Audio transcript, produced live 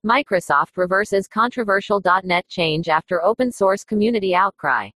Microsoft reverses controversial .NET change after open source community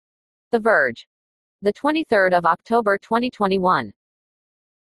outcry. The Verge. The 23rd of October 2021.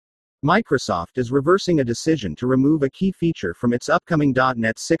 Microsoft is reversing a decision to remove a key feature from its upcoming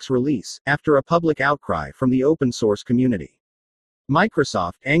 .NET 6 release, after a public outcry from the open source community.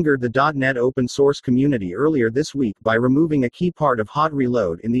 Microsoft angered the .NET open source community earlier this week by removing a key part of hot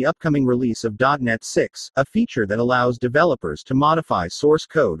reload in the upcoming release of .NET 6, a feature that allows developers to modify source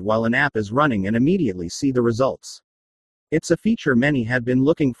code while an app is running and immediately see the results. It's a feature many had been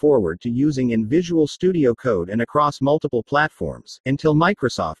looking forward to using in Visual Studio Code and across multiple platforms, until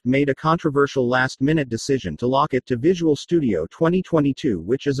Microsoft made a controversial last-minute decision to lock it to Visual Studio 2022,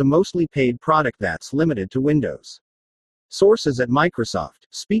 which is a mostly paid product that's limited to Windows. Sources at Microsoft,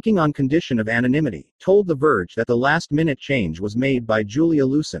 speaking on condition of anonymity, told The Verge that the last-minute change was made by Julia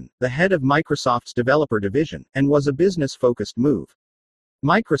Lucen, the head of Microsoft's developer division, and was a business-focused move.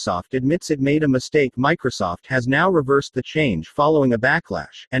 Microsoft admits it made a mistake. Microsoft has now reversed the change following a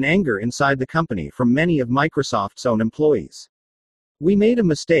backlash and anger inside the company from many of Microsoft's own employees. "We made a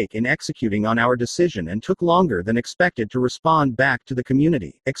mistake in executing on our decision and took longer than expected to respond back to the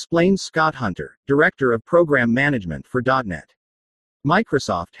community," explains Scott Hunter, Director of Program Management for .NET.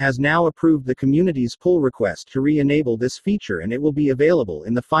 Microsoft has now approved the community's pull request to re-enable this feature, and it will be available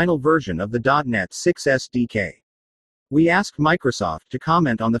in the final version of the .NET 6 SDK. "We asked Microsoft to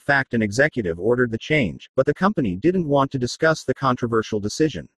comment on the fact an executive ordered the change, but the company didn't want to discuss the controversial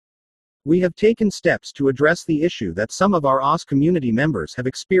decision. We have taken steps to address the issue that some of our OS community members have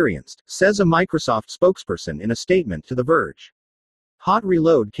experienced," says a Microsoft spokesperson in a statement to The Verge. Hot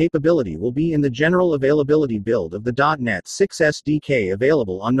reload capability will be in the general availability build of the .NET 6 SDK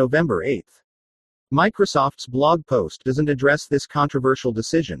available on November 8. Microsoft's blog post doesn't address this controversial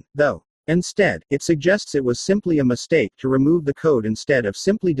decision, though. Instead, it suggests it was simply a mistake to remove the code instead of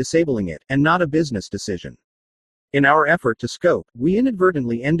simply disabling it, and not a business decision. "In our effort to scope, we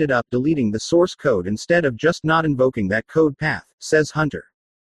inadvertently ended up deleting the source code instead of just not invoking that code path," says Hunter.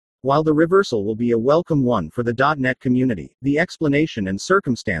 While the reversal will be a welcome one for the .NET community, the explanation and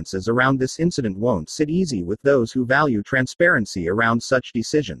circumstances around this incident won't sit easy with those who value transparency around such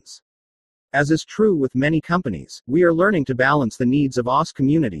decisions. As is true with many companies, we are learning to balance the needs of OS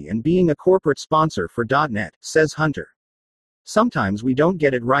community and being a corporate sponsor for .NET, says Hunter. "Sometimes we don't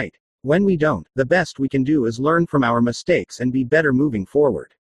get it right. When we don't, the best we can do is learn from our mistakes and be better moving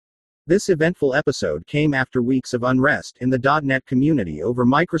forward." This eventful episode came after weeks of unrest in the .NET community over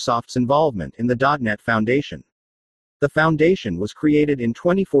Microsoft's involvement in the .NET Foundation. The foundation was created in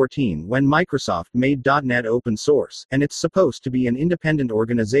 2014 when Microsoft made .NET open source, and it's supposed to be an independent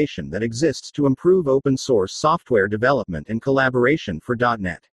organization that exists to improve open source software development and collaboration for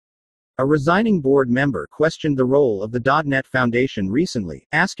 .NET. A resigning board member questioned the role of the .NET Foundation recently,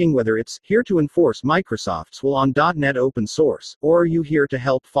 asking whether it's here to enforce Microsoft's will on .NET open source, or are you here to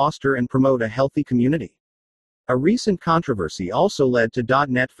help foster and promote a healthy community? A recent controversy also led to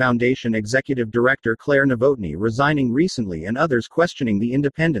 .NET Foundation Executive Director Claire Novotny resigning recently and others questioning the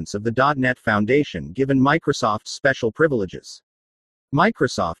independence of the .NET Foundation given Microsoft's special privileges.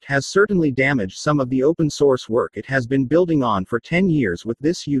 Microsoft has certainly damaged some of the open source work it has been building on for 10 years with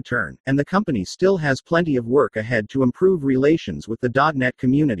this U-turn, and the company still has plenty of work ahead to improve relations with the .NET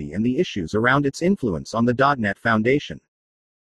community and the issues around its influence on the .NET Foundation.